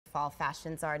fall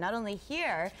fashions are, not only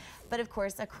here, but of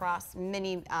course across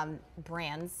many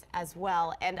brands as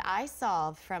well. And I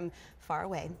saw from far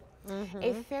away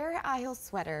a Fair Isle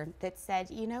sweater that said,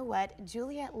 you know what,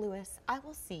 Juliette Lewis, I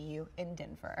will see you in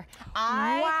Denver.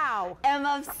 I am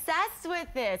obsessed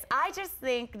with this. I just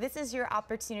think this is your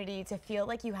opportunity to feel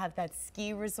like you have that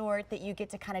ski resort, that you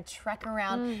get to kind of trek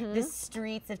around the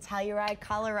streets of Telluride,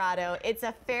 Colorado. It's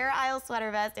a Fair Isle sweater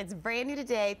vest. It's brand new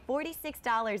today,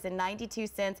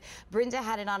 $46.92. Brenda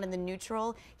had it on in the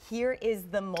neutral. Here is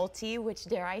the multi, which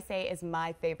dare I say is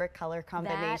my favorite color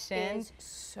combination. That is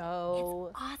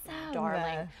so awesome.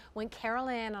 Darling. When Carol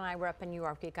Ann and I were up in New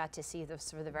York, we got to see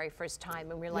this for the very first time,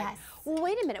 and we were like, well,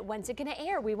 wait a minute, when's it going to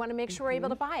air? We want to make sure we're able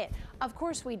to buy it. Of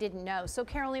course, we didn't know. So,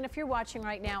 Caroline, if you're watching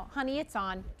right now, honey, it's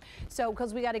on. So,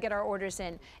 because we got to get our orders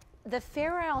in. The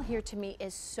Fair Isle here to me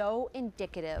is so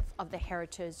indicative of the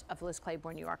heritage of Liz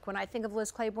Claiborne, New York. When I think of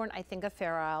Liz Claiborne, I think of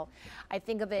Fair Isle. I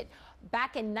think of it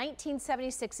back in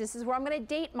 1976. This is where I'm going to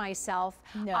date myself.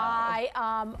 No. I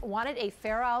wanted a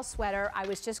Fair Isle sweater. I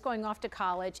was just going off to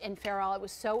college, and Fair Isle, it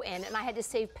was so in, and I had to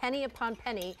save penny upon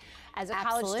penny as a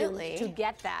college student to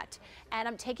get that. And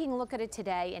I'm taking a look at it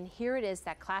today, and here it is,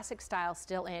 that classic style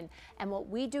still in. And what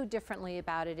we do differently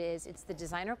about it is it's the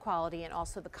designer quality and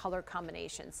also the color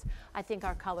combinations. I think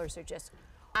our colors are just...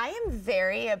 I am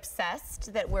very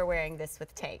obsessed that we're wearing this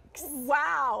with tanks.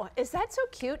 Wow, is that so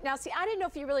cute? Now, see, I didn't know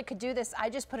if you really could do this. I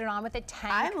just put it on with a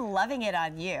tank. I'm loving it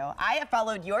on you. I have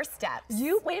followed your steps.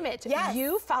 Wait a minute. Yes.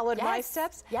 You followed my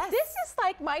steps? Yes. This is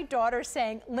like my daughter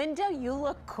saying, Linda, you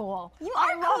look cool. You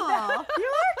are cool. You are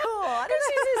cool.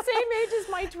 She's the same age as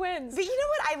my twins. But you know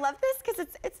what? I love this because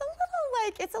it's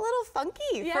a little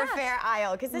funky for Fair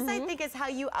Isle, because this I think is how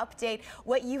you update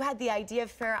what you had the idea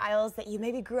of Fair Isles that you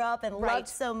maybe grew up and loved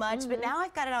so much, but now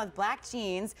I've got it on with black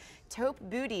jeans, taupe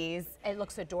booties. It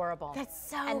looks adorable. That's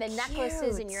so And the cute.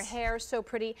 necklaces and your hair so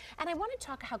pretty. And I want to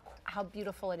talk how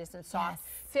beautiful it is and soft.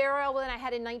 Fair Isle, when I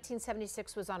had in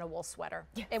 1976, was on a wool sweater.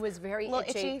 It was very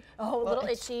itchy. Oh, a little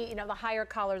itchy, you know, the higher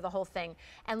collar, the whole thing.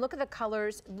 And look at the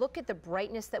colors. Look at the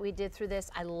brightness that we did through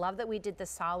this. I love that we did the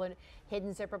solid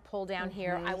hidden zipper pull down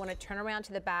here. I want to turn around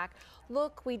to the back.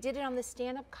 Look, we did it on the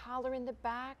stand-up collar in the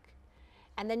back.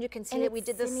 And then you can see that we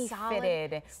did the solid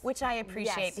fitted, which I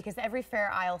appreciate because every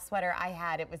Fair Isle sweater I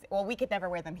had, it was, well, we could never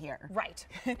wear them here. Right,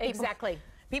 exactly.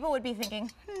 People would be thinking,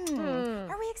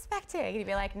 are we expecting? And you'd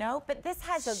be like, no, but this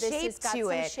has shape to it. So this has got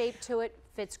some shape to it.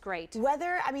 Fits great.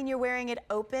 Whether, I mean, you're wearing it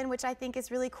open, which I think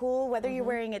is really cool, whether you're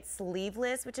wearing it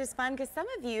sleeveless, which is fun, because some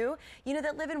of you,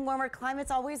 that live in warmer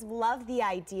climates always love the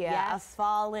idea of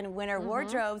fall and winter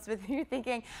wardrobes, but you're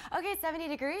thinking, okay, 70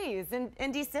 degrees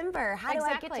in December. How do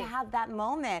I get to have that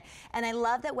moment? And I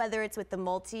love that whether it's with the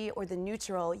multi or the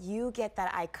neutral, you get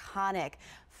that iconic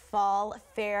fall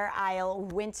Fair Isle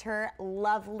winter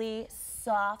lovely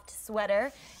soft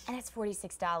sweater, and it's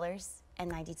 $46.92.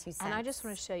 And I just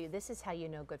want to show you, this is how you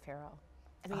know good Fair Isle.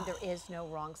 I mean, there is no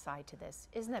wrong side to this.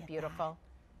 Isn't that beautiful?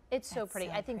 It's so pretty.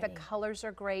 I think the colors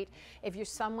are great. If you're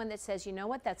someone that says, you know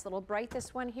what, that's a little bright,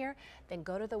 this one here, then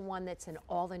go to the one that's in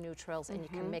all the neutrals and you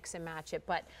can mix and match it.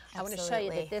 But I want to show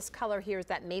you that this color here is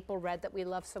that maple red that we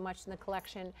love so much in the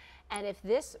collection. And if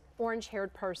this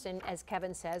orange-haired person, as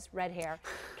Kevin says, red hair,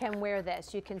 can wear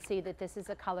this, you can see that this is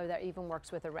a color that even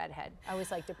works with a redhead. I always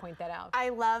like to point that out. I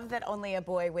love that only a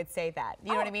boy would say that.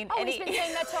 You know what I mean? Oh, he's been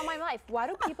saying that all my life. Why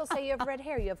do people say you have red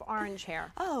hair? You have orange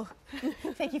hair. Oh,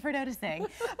 thank you for noticing.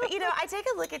 But I take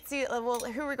a look at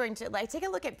I take a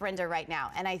look at Brenda right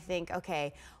now, and I think,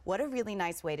 okay, what a really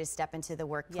nice way to step into the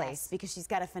workplace because she's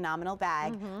got a phenomenal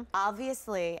bag,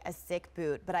 obviously a sick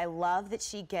boot, but I love that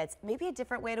she gets maybe a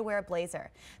different way to wear a blazer,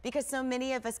 because so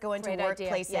many of us go into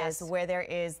workplaces where there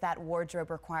is that wardrobe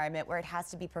requirement where it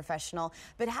has to be professional,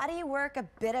 but how do you work a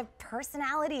bit of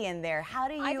personality in there? How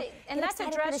do you? And that's a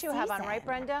dress you have on, right,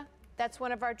 Brenda? That's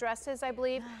one of our dresses, I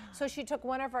believe. So she took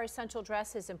one of our essential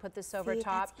dresses and put this over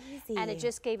top, and it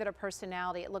just gave it a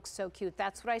personality. It looks so cute.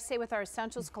 That's what I say with our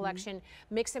essentials collection,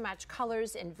 mix and match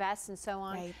colors and vests and so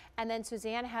on. And then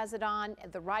Suzanne has it on,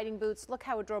 the riding boots. Look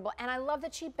how adorable. And I love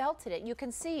that she belted it. You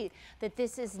can see that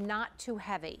this is not too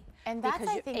heavy. And that's,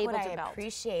 I think, what I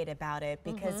appreciate about it,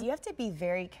 because you have to be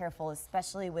very careful,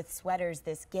 especially with sweaters,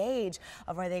 this gauge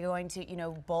of are they going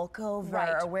to, bulk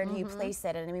over or where do you place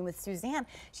it? And I mean, with Suzanne,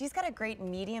 she's got a great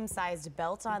medium-sized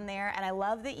belt on there, and I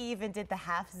love that you even did the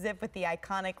half zip with the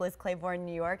iconic Liz Claiborne,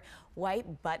 New York,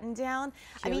 white button down.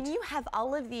 I mean, you have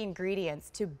all of the ingredients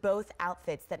to both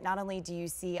outfits that not only do you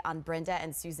see on Brenda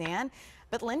and Suzanne,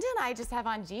 but Linda and I just have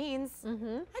on jeans.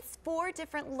 That's 4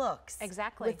 different looks.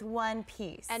 Exactly. With one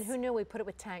piece. And who knew we put it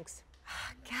with tanks?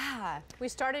 God. We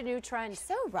started a new trend.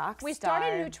 So rock star. We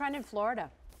started a new trend in Florida.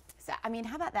 So, I mean,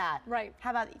 how about that? Right.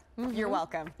 How about, you're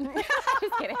welcome.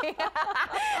 Just kidding.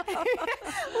 Let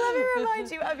me remind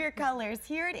you of your colors.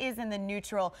 Here it is in the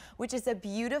neutral, which is a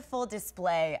beautiful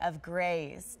display of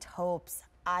grays, taupes,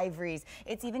 ivories.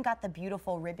 It's even got the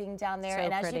beautiful ribbing down there. So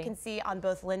and as pretty. you can see on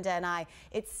both Linda and I,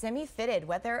 it's semi-fitted,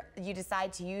 whether you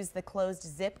decide to use the closed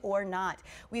zip or not.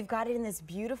 We've got it in this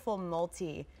beautiful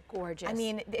multi. Gorgeous. I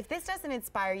mean, if this doesn't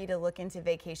inspire you to look into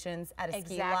vacations at a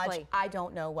ski lodge, I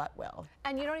don't know what will.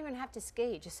 And you don't even have to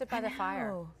ski. Just sit by the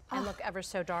fire and look ever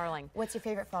so darling. What's your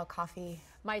favorite fall coffee?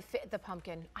 The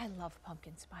pumpkin. I love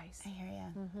pumpkin spice. I hear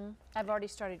you. I've already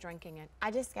started drinking it.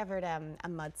 I discovered a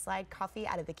mudslide coffee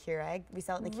out of the Keurig. We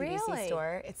sell it in the QVC Really?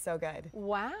 store. It's so good.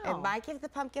 Wow. And might give the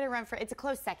pumpkin a run for, it's a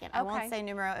close second. I won't say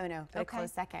numero uno, but a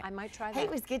close second. I might try that. Hey,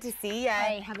 it was good to see you.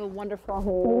 Hey, have a wonderful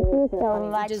Thank you so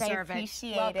much. You deserve I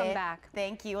appreciate it. Welcome it. back.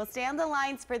 Thank you. We'll stay on the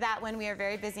lines for that one. We are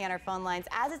very busy on our phone lines,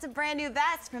 as it's a brand new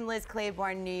vest from Liz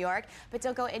Claiborne, New York. But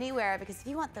don't go anywhere, because if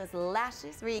you want those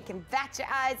lashes where you can bat your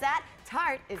eyes at,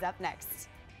 Tarte is up next.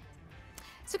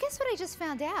 So guess what I just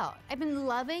found out? I've been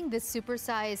loving the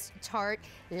supersized Tarte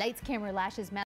Lights, Camera, Lashes